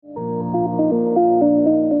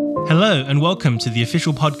Hello and welcome to the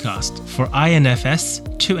official podcast for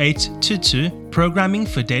INFS 2822 Programming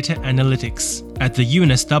for Data Analytics at the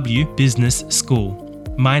UNSW Business School.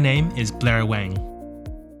 My name is Blair Wang.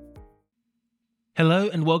 Hello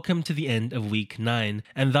and welcome to the end of week 9,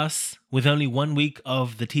 and thus, with only 1 week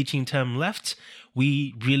of the teaching term left,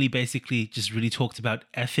 we really talked about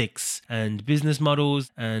ethics and business models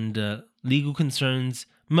and legal concerns,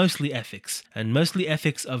 mostly ethics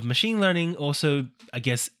of machine learning, also, I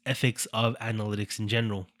guess, ethics of analytics in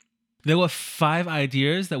general. There were 5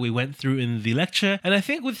 ideas that we went through in the lecture, and I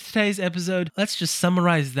think with today's episode, let's just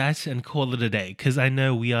summarize that and call it a day, because I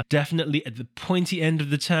know we are definitely at the pointy end of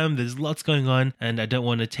the term. There's lots going on, and I don't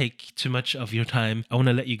want to take too much of your time. I want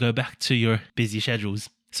to let you go back to your busy schedules.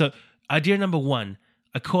 So, idea number 1,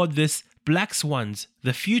 I called this Black Swans.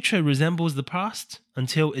 The future resembles the past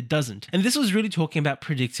until it doesn't. And this was really talking about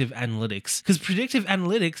predictive analytics, because predictive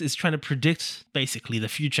analytics is trying to predict basically the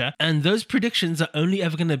future. And those predictions are only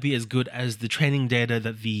ever going to be as good as the training data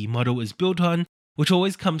that the model is built on, which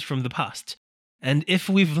always comes from the past. And if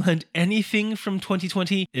we've learned anything from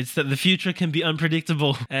 2020, it's that the future can be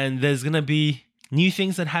unpredictable and there's going to be new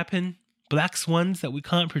things that happen, black swans that we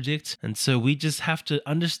can't predict. And so we just have to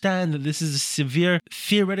understand that this is a severe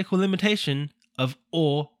theoretical limitation of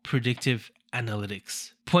all predictive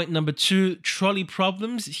analytics. Point number 2, trolley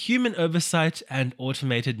problems, human oversight and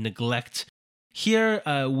automated neglect. Here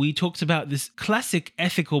we talked about this classic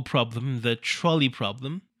ethical problem, the trolley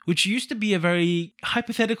problem, which used to be a very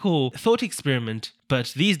hypothetical thought experiment,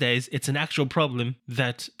 but these days it's an actual problem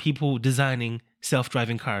that people designing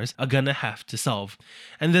self-driving cars are gonna have to solve.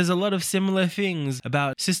 And there's a lot of similar things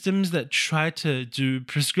about systems that try to do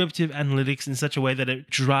prescriptive analytics in such a way that it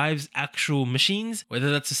drives actual machines,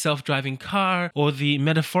 whether that's a self-driving car or the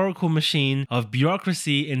metaphorical machine of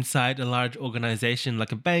bureaucracy inside a large organization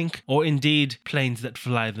like a bank, or indeed planes that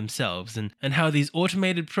fly themselves, and how these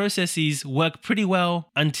automated processes work pretty well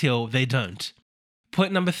until they don't.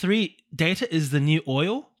 Point number 3, data is the new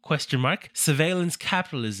oil? Surveillance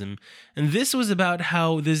capitalism. And this was about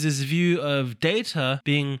how there's this view of data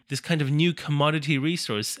being this kind of new commodity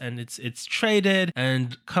resource, and it's traded,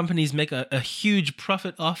 and companies make a huge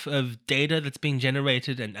profit off of data that's being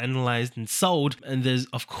generated and analyzed and sold. And there's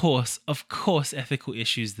of course ethical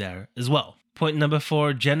issues there as well. Point number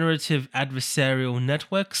 4, generative adversarial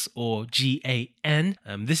networks, or GAN.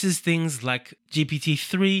 This is things like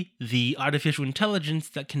GPT-3, the artificial intelligence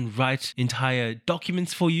that can write entire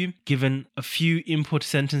documents for you, given a few input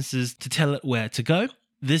sentences to tell it where to go.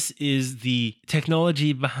 This is the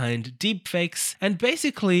technology behind deepfakes, and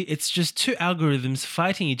basically it's just 2 algorithms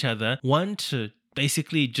fighting each other, one to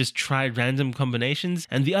basically just try random combinations,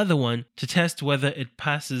 and the other one to test whether it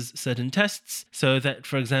passes certain tests, so that,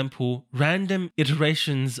 for example, random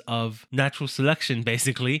iterations of natural selection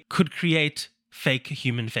basically could create fake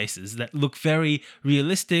human faces that look very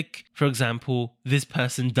realistic. For example, this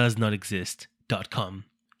person does not exist.com.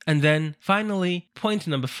 And then finally, point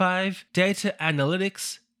number 5, data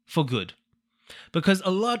analytics for good. Because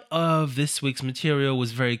a lot of this week's material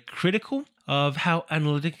was very critical of how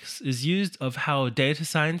analytics is used, of how data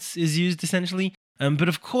science is used essentially. But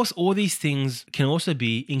of course, all these things can also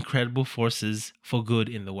be incredible forces for good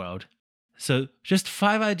in the world. So just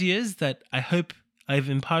 5 ideas that I hope I've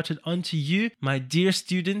imparted onto you, my dear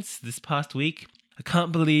students, this past week. I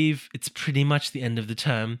can't believe it's pretty much the end of the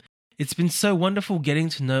term. It's been so wonderful getting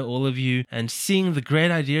to know all of you and seeing the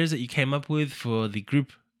great ideas that you came up with for the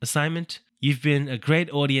group assignment. You've been a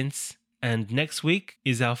great audience. And next week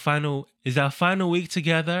is our final week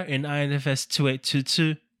together in INFS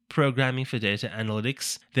 2822 Programming for Data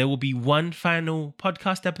Analytics. There will be one final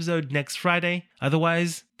podcast episode next Friday.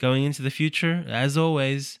 Otherwise, going into the future, as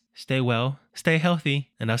always, stay well, stay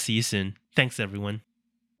healthy, and I'll see you soon. Thanks, everyone.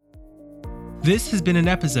 This has been an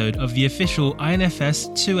episode of the official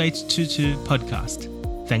INFS 2822 podcast.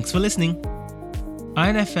 Thanks for listening.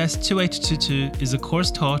 INFS 2822 is a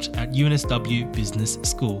course taught at UNSW Business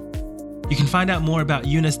School. You can find out more about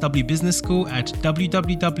UNSW Business School at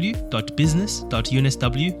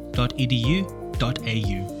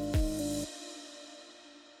www.business.unsw.edu.au.